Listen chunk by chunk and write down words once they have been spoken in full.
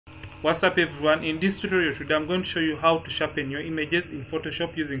What's up everyone, in this tutorial today I'm going to show you how to sharpen your images in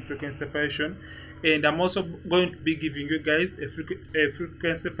Photoshop using frequency separation, and I'm also going to be giving you guys a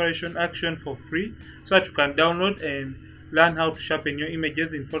frequency separation action for free so that you can download and learn how to sharpen your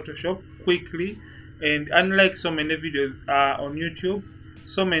images in Photoshop quickly. And unlike so many videos on YouTube,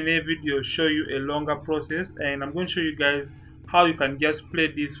 so many videos show you a longer process, and I'm going to show you guys how you can just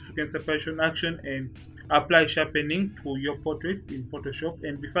play this frequency separation action and apply sharpening to your portraits in Photoshop.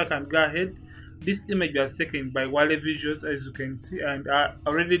 And before I can go ahead, this image was taken by Wale Visuals, as you can see, and I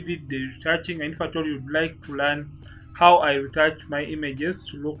already did the retouching. And if at all you'd like to learn how I retouch my images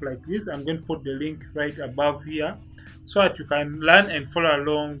to look like this, I'm going to put the link right above here so that you can learn and follow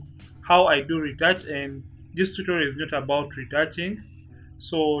along how I do retouch. And this tutorial is not about retouching.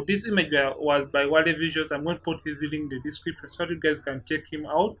 So this image was by Wale Visuals. I'm going to put his link in the description so that you guys can check him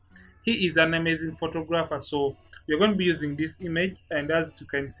out. He is an amazing photographer. So we're going to be using this image, and as you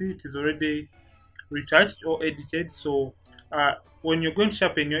can see, it is already retouched or edited. So when you're going to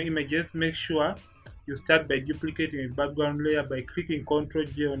sharpen your images, make sure you start by duplicating the background layer by clicking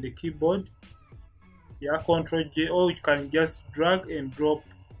Ctrl J on the keyboard. Yeah, Ctrl J, or you can just drag and drop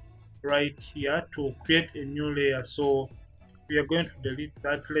right here to create a new layer. So we are going to delete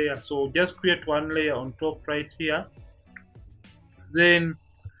that layer, so just create one layer on top right here. Then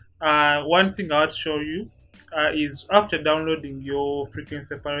one thing I'll show you is after downloading your frequency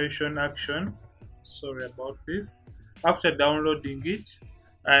separation action, sorry about this, after downloading it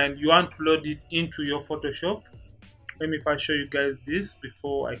and you want to load it into your Photoshop, let me first show you guys this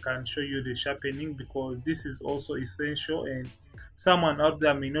before I can show you the sharpening, because this is also essential and someone out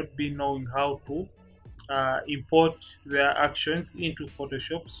there may not be knowing how to import their actions into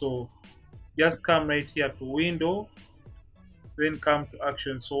Photoshop. So just come right here to window, then come to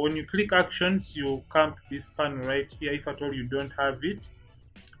actions. So when you click actions, you come to this panel right here if at all you don't have it.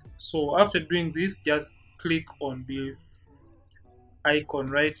 So after doing this, just click on this icon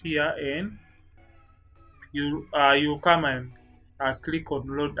right here, and you come and click on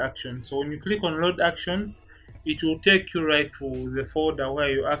load actions. So when you click on load actions, it will take you right to the folder where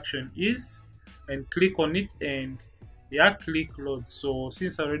your action is, and click on it, and yeah, click load. So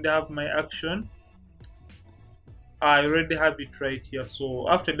since I already have my action, I already have it right here. So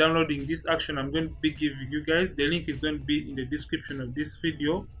after downloading this action, I'm going to be giving you guys, the link is going to be in the description of this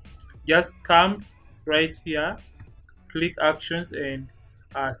video. Just come right here, click actions, and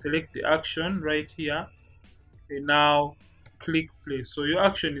select the action right here, and now click play. So your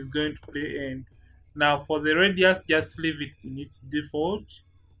action is going to play, and now for the radius, just leave it in its default,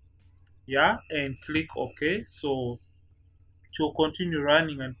 yeah, and click OK. So to continue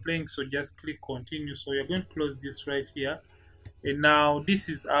running and playing, so just click continue. So you're going to close this right here, and now this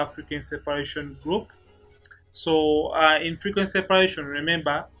is our frequency separation group. So in frequency separation,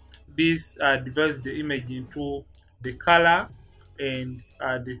 remember this divides the image into the color and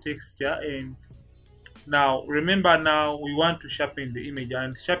the texture. And now remember, now we want to sharpen the image,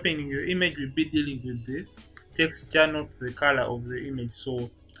 and sharpening your image will be dealing with the texture, not the color of the image.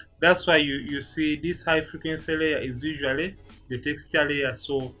 So that's why you see this high frequency layer is usually the texture layer.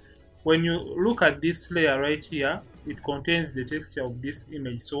 So when you look at this layer right here, it contains the texture of this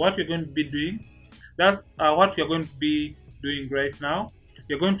image. So what you're going to be doing, that's what you're going to be doing right now.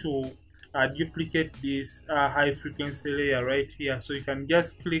 You're going to duplicate this high frequency layer right here. So you can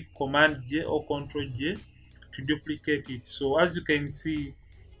just click Command J or Ctrl J to duplicate it. So as you can see,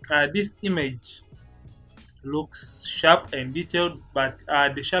 this image looks sharp and detailed, but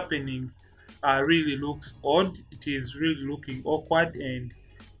the sharpening really looks odd. It is really looking awkward, and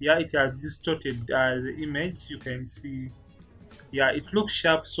yeah, it has distorted the image. You can see, yeah, it looks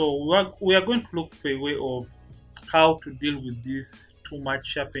sharp. So we are going to look for a way of how to deal with this too much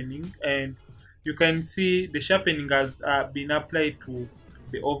sharpening. And you can see the sharpening has been applied to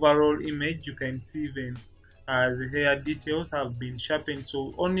the overall image. You can see even the hair details have been sharpened.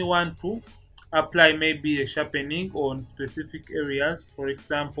 So only want to apply maybe a sharpening on specific areas, for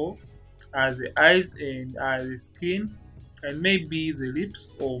example the eyes and the skin, and maybe the lips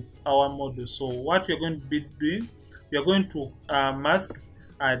of our model. So what we're going to be doing, we are going to mask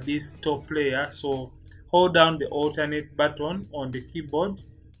this top layer. So hold down the alternate button on the keyboard.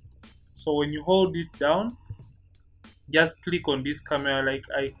 So when you hold it down, just click on this camera like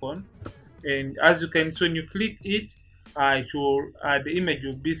icon, and as you can see, when you click it, the image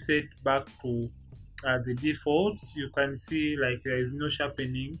will be set back to the default. You can see like there is no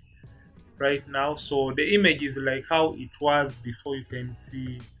sharpening right now. So the image is like how it was before. You can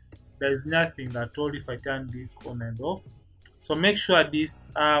see there is nothing at all if I turn this on and off. So make sure this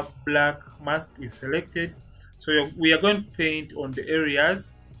black mask is selected. So we are going to paint on the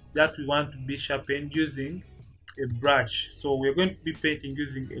areas that we want to be sharpened using a brush. So we're going to be painting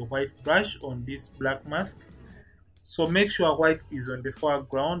using a white brush on this black mask. So make sure white is on the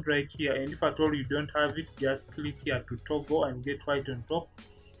foreground right here, and if at all you don't have it, just click here to toggle and get white on top,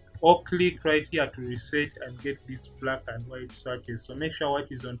 or click right here to reset and get this black and white swatches. So make sure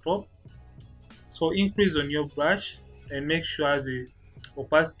white is on top. So increase on your brush and make sure the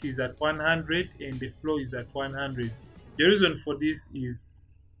opacity is at 100 and the flow is at 100. The reason for this is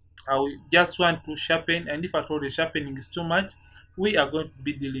I just want to sharpen, and if at all the sharpening is too much, we are going to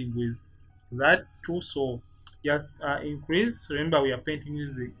be dealing with that too. So just increase. Remember, we are painting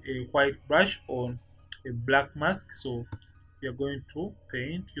using a white brush on a black mask. So we are going to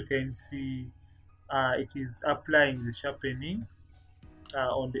paint. You can see it is applying the sharpening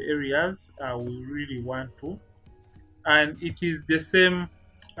on the areas we really want to, and it is the same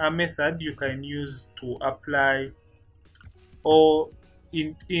method you can use to apply or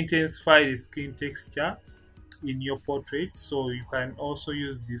intensify the skin texture in your portrait. So you can also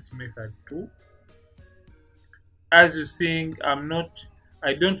use this method too. As you're seeing,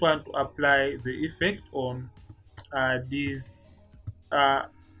 I don't want to apply the effect on these uh,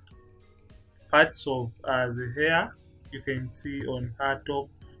 parts of the hair. You can see on her top,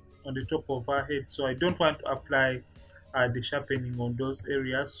 on the top of her head. So I don't want to apply the sharpening on those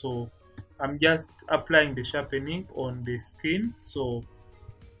areas. So I'm just applying the sharpening on the skin. So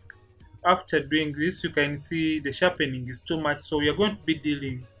after doing this, you can see the sharpening is too much. So we are going to be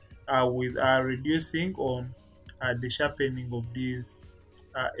dealing with reducing on the sharpening of these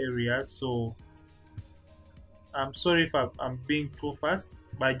areas. So I'm sorry if I'm being too fast,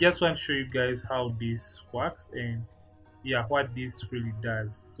 but I just want to show you guys how this works and yeah, what this really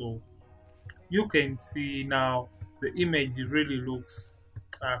does. So you can see now the image really looks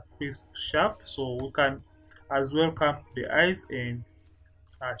crisp, sharp. So we can as well come to the eyes and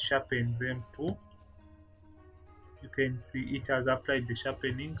sharpen them too. You can see it has applied the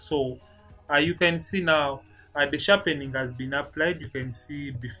sharpening. So you can see now the sharpening has been applied. You can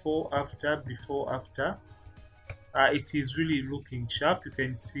see before, after, before, after. It is really looking sharp. You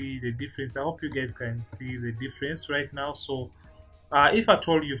can see the difference. I hope you guys can see the difference right now. So if at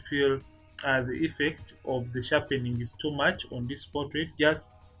all you feel the effect of the sharpening is too much on this portrait, just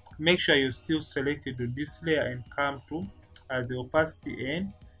make sure you're still selected on this layer and come to the opacity,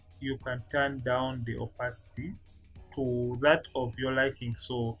 and you can turn down the opacity to that of your liking.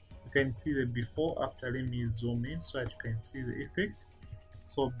 So you can see the before after. Let me zoom in so that you can see the effect.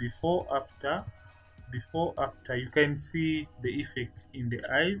 So before after, you can see the effect in the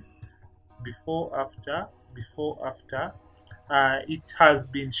eyes. Before after, before after, it has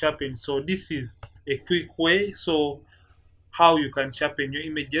been sharpened. So this is a quick way so how you can sharpen your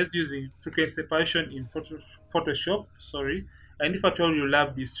images using frequency separation in Photoshop. Sorry. And if at all you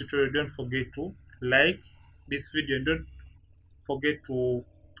love this tutorial, don't forget to like this video, and don't forget to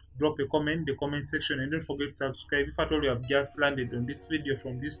drop a comment in the comment section, and don't forget to subscribe if at all you have just landed on this video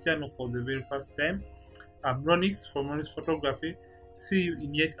from this channel for the very first time. I'm Ronix from Ronix Photography. See you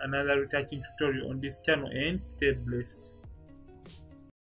in yet another retouching tutorial on this channel, and stay blessed.